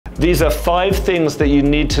These are 5 things that you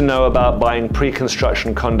need to know about buying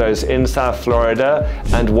pre-construction condos in South Florida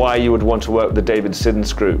and why you would want to work with the David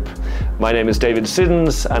Siddons Group. My name is David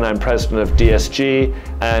Siddons and I'm president of DSG,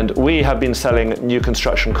 and we have been selling new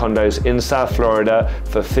construction condos in South Florida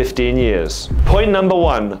for 15 years. Point number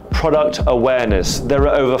 1, product awareness. There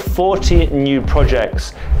are over 40 new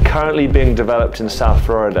projects currently being developed in South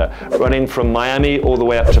Florida, running from Miami all the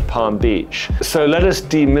way up to Palm Beach. So let us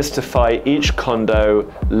demystify each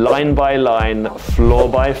condo line by line, floor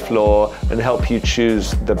by floor, and help you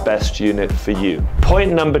choose the best unit for you.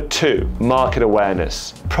 Point number 2, market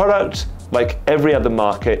awareness. Product, like every other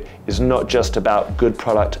market, is not just about good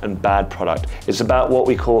product and bad product. It's about what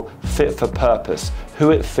we call fit for purpose,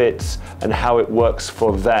 who it fits and how it works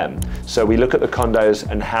for them. So we look at the condos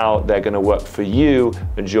and how they're going to work for you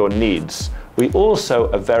and your needs. We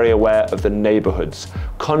also are very aware of the neighborhoods.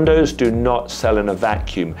 Condos do not sell in a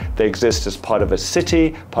vacuum. They exist as part of a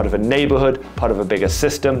city, part of a neighborhood, part of a bigger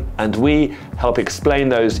system, and we help explain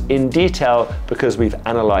those in detail because we've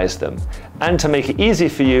analyzed them. And to make it easy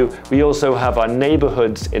for you, we also have our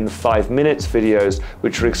neighborhoods in 5 minutes videos,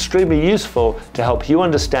 which are extremely useful to help you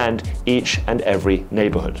understand each and every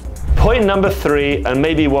neighborhood. Point number 3, and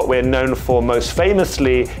maybe what we're known for most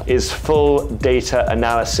famously, is full data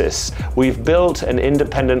analysis. We've built an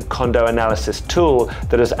independent condo analysis tool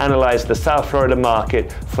that has analyzed the South Florida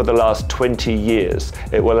market for the last 20 years.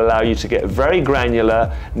 It will allow you to get very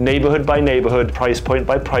granular, neighborhood by neighborhood, price point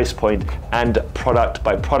by price point, and product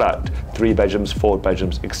by product. 3 bedrooms, 4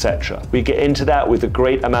 bedrooms, etc. We get into that with a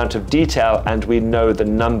great amount of detail, and we know the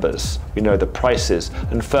numbers, we know the prices,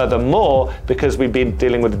 and furthermore, because we've been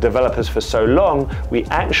dealing with the developers for so long, we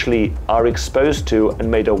actually are exposed to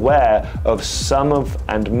and made aware of some of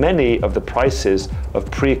and many of the prices of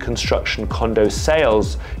pre-construction condo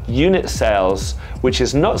sales, unit sales, which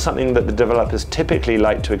is not something that the developers typically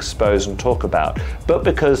like to expose and talk about. But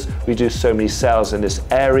because we do so many sales in this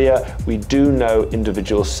area, we do know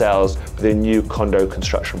individual sales with a new condo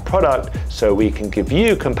construction product, so we can give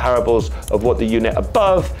you comparables of what the unit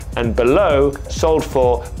above and below sold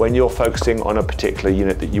for when you're focusing on a particular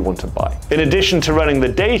unit that you want to buy. In addition to running the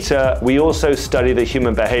data, we also study the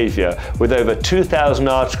human behavior. With over 2,000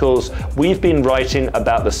 articles, we've been writing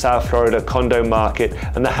about the South Florida condo market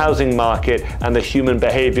and the housing market and the human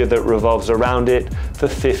behavior that revolves around it for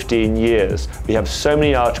 15 years. We have so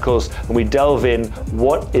many articles and we delve in,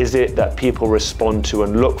 what is it that people respond to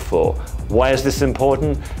and look for? Why is this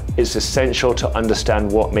important? It's essential to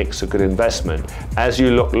understand what makes a good investment. As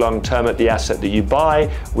you look long term at the asset that you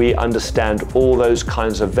buy, we understand all those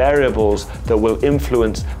kinds of variables that will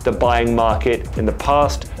influence the buying market in the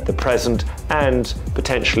past, the present, and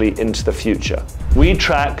potentially into the future. We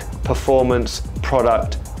track performance,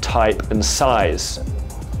 product, type, and size.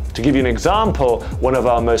 To give you an example, one of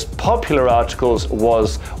our most popular articles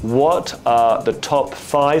was, what are the top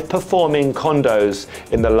 5 performing condos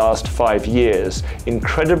in the last 5 years?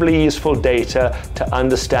 Incredibly useful data to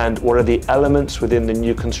understand what are the elements within the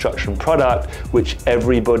new construction product which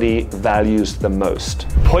everybody values the most.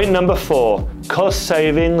 Point number 4, cost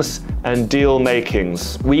savings and deal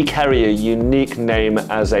makings. We carry a unique name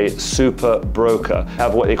as a super broker. We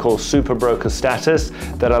have what they call super broker status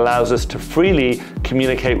that allows us to freely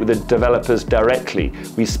communicate with the developers directly.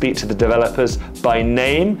 We speak to the developers by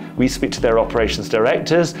name, we speak to their operations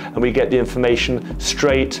directors, and we get the information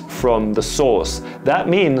straight from the source. That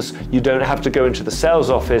means you don't have to go into the sales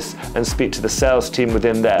office and speak to the sales team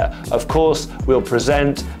within there. Of course, we'll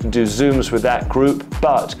present and do Zooms with that group,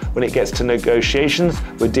 but when it gets to negotiations,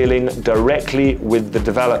 we're dealing directly with the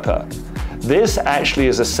developer. This actually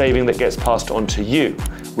is a saving that gets passed on to you.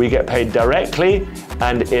 We get paid directly,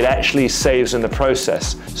 and it actually saves in the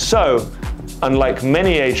process. So, unlike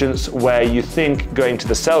many agents where you think going to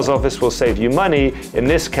the sales office will save you money, in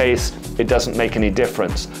this case, it doesn't make any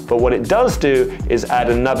difference. But what it does do is add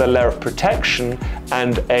another layer of protection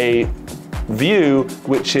and a view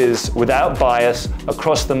which is without bias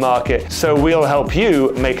across the market, so we'll help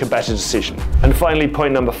you make a better decision. And finally,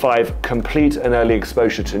 point number 5, complete and early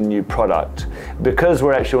exposure to new product. Because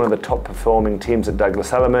we're actually one of the top performing teams at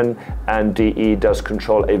Douglas Elliman, and DE does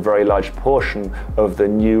control a very large portion of the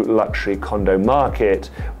new luxury condo market,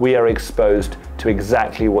 we are exposed to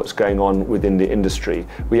exactly what's going on within the industry.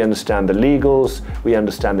 We understand the legals, we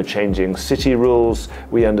understand the changing city rules,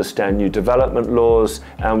 we understand new development laws,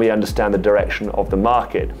 and we understand the direction of the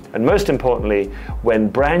market. And most importantly, when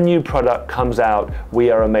brand new product comes out, we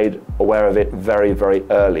are made aware of it very, very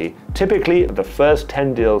early. Typically, the first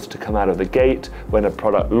 10 deals to come out of the gate when a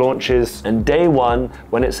product launches, and day one,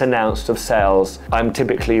 when it's announced of sales, I'm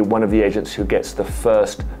typically one of the agents who gets the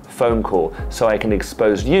first phone call so I can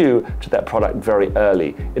expose you to that product very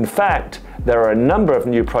early. In fact, there are a number of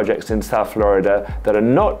new projects in South Florida that are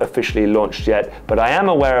not officially launched yet, but I am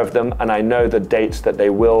aware of them and I know the dates that they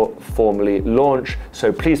will formally launch.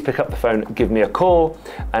 So please pick up the phone, give me a call,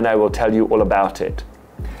 and I will tell you all about it.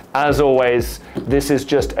 As always, this is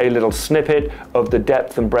just a little snippet of the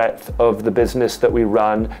depth and breadth of the business that we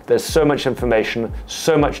run. There's so much information,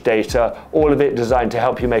 so much data, all of it designed to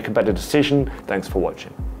help you make a better decision. Thanks for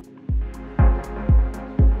watching.